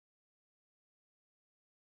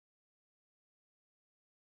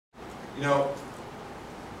You know,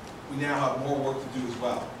 we now have more work to do as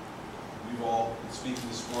well. We've all been speaking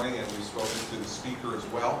this morning, and we've spoken to the speaker as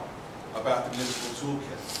well, about the municipal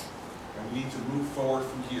toolkit. And we need to move forward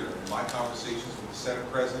from here. In my conversations with the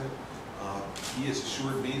Senate President, he has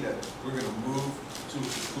assured me that we're going to move to a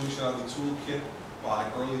conclusion on the toolkit by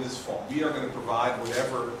early this fall. We are going to provide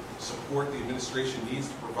whatever support the administration needs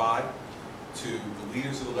to provide to the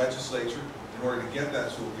leaders of the legislature in order to get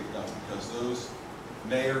that toolkit done, because those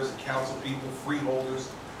mayors, council people,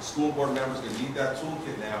 freeholders, school board members are going to need that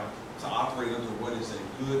toolkit now to operate under what is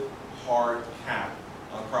a good, hard cap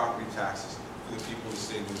on property taxes for the people of the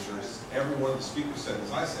state of New Jersey. Every one of the speakers said,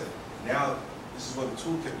 as I said, now this is when the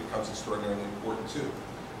toolkit becomes extraordinarily important too,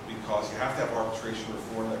 because you have to have arbitration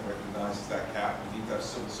reform that recognizes that cap. You need to have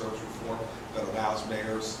civil service reform that allows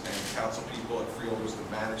mayors and council people and freeholders to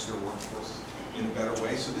manage their workforces in a better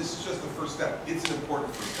way. So this is just the first step. It's an important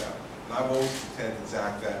first step. And I've always contended,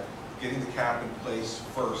 Zach, that getting the cap in place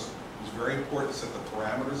first was very important to set the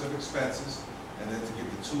parameters of expenses, and then to give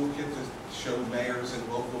the toolkit to show mayors and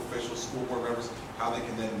local officials, school board members, how they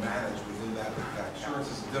can then manage within that cap. Insurance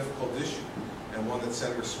is a difficult issue, and one that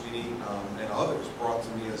Senator Sweeney and others brought to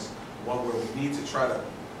me as one where we need to try to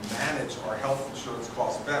manage our health insurance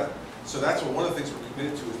costs better. So that's one of the things we're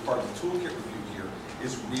committed to as part of the toolkit review here,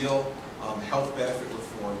 is real health benefit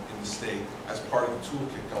reform in the state as part of the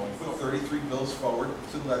toolkit going forward. 33 bills forward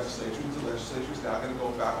to the legislature, and the legislature is now going to go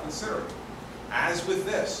back and consider it. As with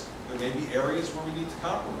this, there may be areas where we need to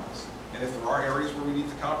compromise. And if there are areas where we need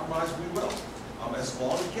to compromise, we will. As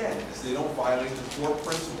long, again, as they don't violate the core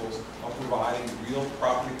principles of providing real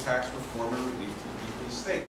property tax reform and relief to the people of the state.